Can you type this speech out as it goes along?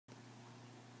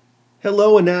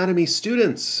Hello anatomy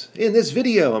students! In this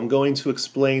video I'm going to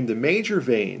explain the major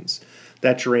veins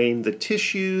that drain the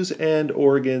tissues and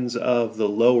organs of the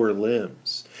lower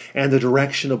limbs and the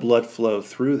direction of blood flow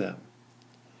through them.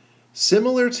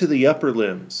 Similar to the upper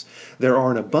limbs, there are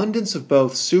an abundance of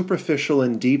both superficial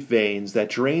and deep veins that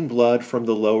drain blood from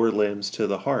the lower limbs to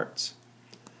the heart.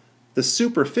 The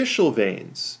superficial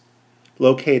veins,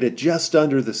 located just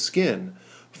under the skin,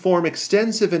 form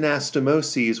extensive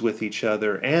anastomoses with each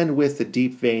other and with the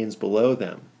deep veins below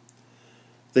them.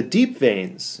 The deep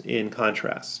veins, in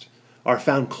contrast, are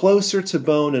found closer to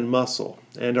bone and muscle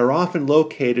and are often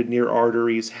located near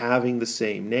arteries having the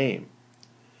same name.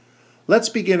 Let's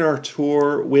begin our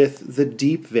tour with the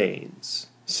deep veins,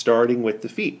 starting with the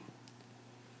feet.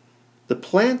 The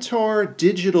plantar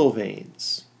digital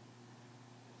veins,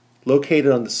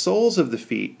 located on the soles of the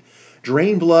feet,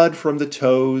 drain blood from the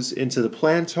toes into the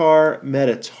plantar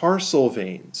metatarsal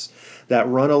veins that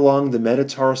run along the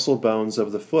metatarsal bones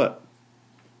of the foot.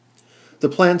 The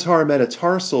plantar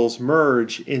metatarsals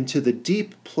merge into the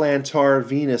deep plantar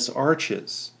venous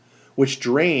arches, which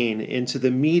drain into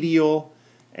the medial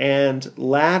and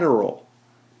lateral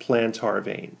plantar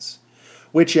veins,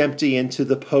 which empty into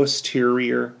the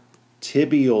posterior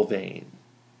tibial vein.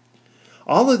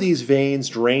 All of these veins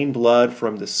drain blood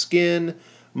from the skin,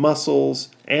 muscles,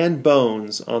 and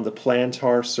bones on the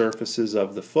plantar surfaces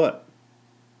of the foot.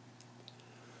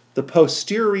 The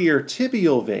posterior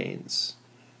tibial veins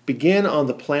begin on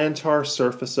the plantar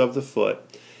surface of the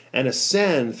foot and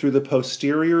ascend through the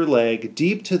posterior leg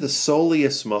deep to the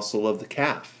soleus muscle of the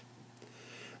calf.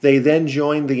 They then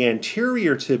join the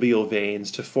anterior tibial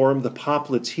veins to form the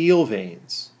popliteal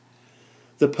veins.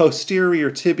 The posterior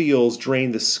tibials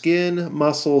drain the skin,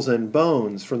 muscles, and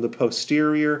bones from the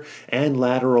posterior and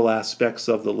lateral aspects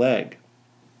of the leg.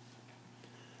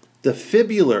 The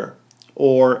fibular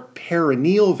or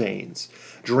perineal veins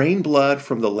drain blood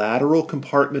from the lateral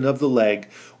compartment of the leg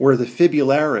where the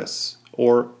fibularis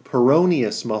or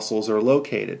peroneus muscles are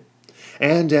located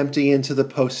and empty into the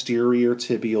posterior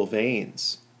tibial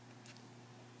veins.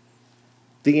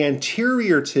 The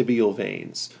anterior tibial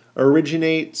veins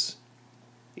originate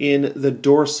in the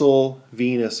dorsal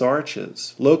venous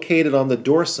arches, located on the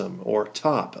dorsum, or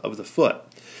top, of the foot,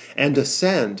 and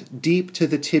ascend deep to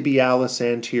the tibialis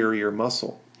anterior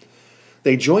muscle.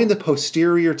 They join the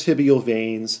posterior tibial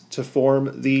veins to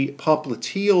form the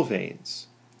popliteal veins.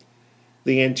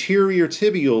 The anterior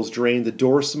tibials drain the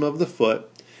dorsum of the foot,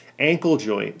 ankle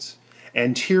joint,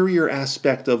 anterior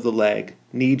aspect of the leg,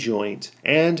 knee joint,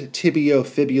 and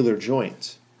tibiofibular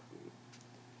joint.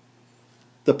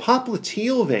 The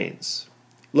popliteal veins,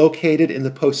 located in the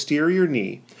posterior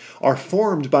knee, are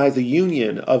formed by the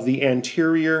union of the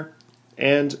anterior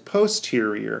and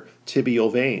posterior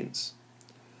tibial veins.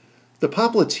 The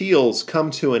popliteals come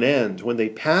to an end when they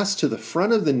pass to the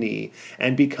front of the knee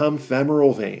and become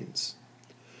femoral veins.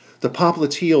 The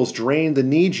popliteals drain the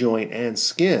knee joint and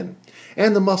skin,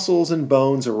 and the muscles and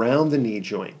bones around the knee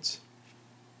joint.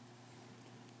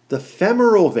 The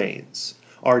femoral veins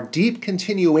are deep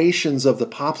continuations of the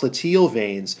popliteal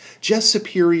veins just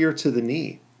superior to the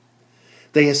knee.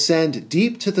 They ascend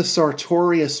deep to the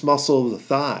sartorius muscle of the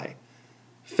thigh.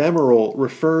 Femoral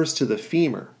refers to the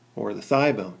femur, or the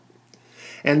thigh bone,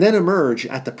 and then emerge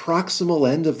at the proximal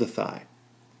end of the thigh.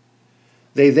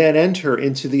 They then enter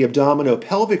into the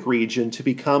abdominopelvic region to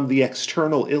become the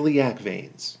external iliac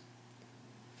veins.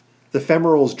 The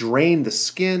femorals drain the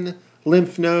skin,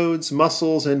 lymph nodes,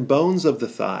 muscles, and bones of the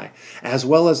thigh, as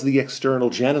well as the external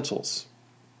genitals.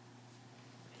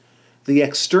 The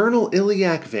external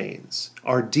iliac veins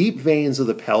are deep veins of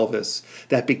the pelvis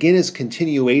that begin as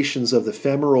continuations of the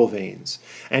femoral veins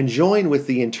and join with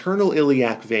the internal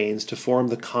iliac veins to form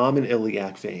the common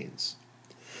iliac veins.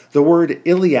 The word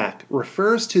iliac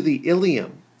refers to the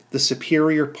ilium, the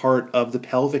superior part of the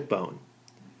pelvic bone.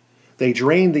 They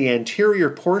drain the anterior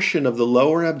portion of the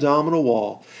lower abdominal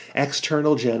wall,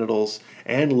 external genitals,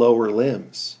 and lower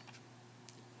limbs.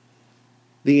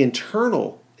 The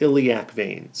internal iliac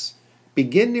veins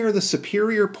begin near the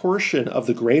superior portion of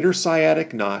the greater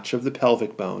sciatic notch of the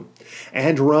pelvic bone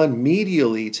and run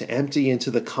medially to empty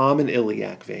into the common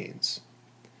iliac veins.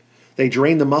 They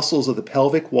drain the muscles of the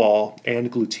pelvic wall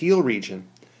and gluteal region,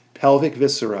 pelvic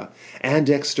viscera, and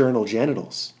external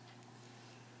genitals.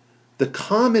 The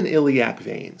common iliac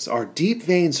veins are deep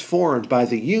veins formed by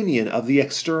the union of the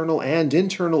external and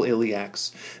internal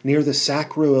iliacs near the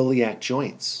sacroiliac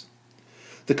joints.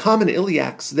 The common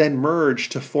iliacs then merge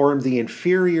to form the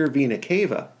inferior vena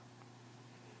cava,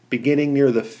 beginning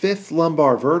near the fifth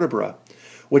lumbar vertebra,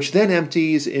 which then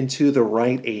empties into the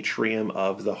right atrium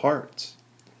of the heart.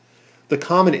 The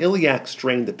common iliacs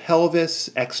drain the pelvis,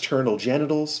 external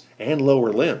genitals, and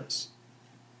lower limbs.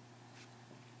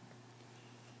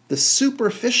 The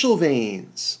superficial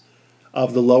veins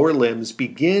of the lower limbs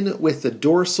begin with the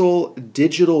dorsal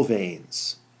digital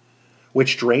veins,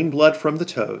 which drain blood from the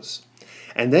toes,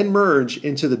 and then merge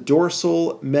into the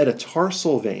dorsal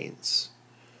metatarsal veins,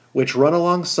 which run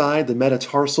alongside the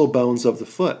metatarsal bones of the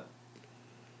foot.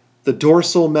 The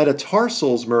dorsal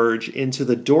metatarsals merge into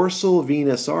the dorsal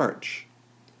venous arch.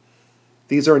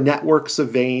 These are networks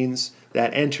of veins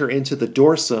that enter into the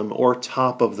dorsum, or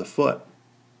top of the foot.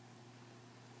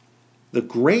 The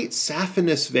great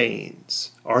saphenous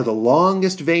veins are the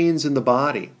longest veins in the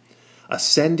body,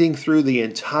 ascending through the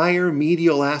entire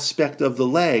medial aspect of the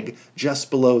leg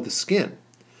just below the skin,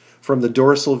 from the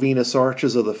dorsal venous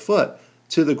arches of the foot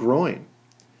to the groin.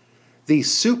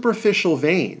 These superficial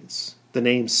veins, the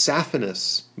name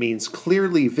saphenous means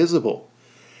clearly visible,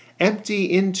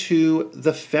 empty into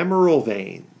the femoral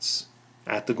veins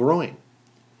at the groin.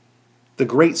 The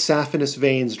great saphenous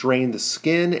veins drain the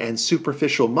skin and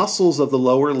superficial muscles of the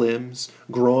lower limbs,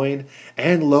 groin,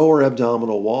 and lower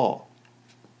abdominal wall.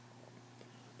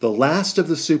 The last of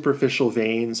the superficial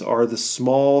veins are the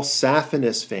small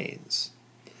saphenous veins.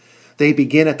 They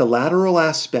begin at the lateral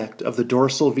aspect of the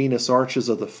dorsal venous arches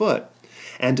of the foot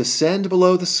and descend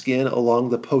below the skin along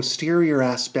the posterior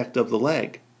aspect of the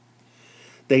leg.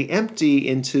 They empty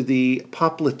into the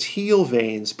popliteal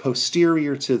veins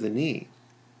posterior to the knee.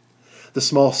 The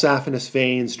small saphenous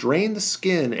veins drain the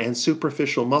skin and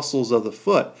superficial muscles of the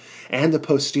foot and the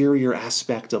posterior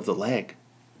aspect of the leg.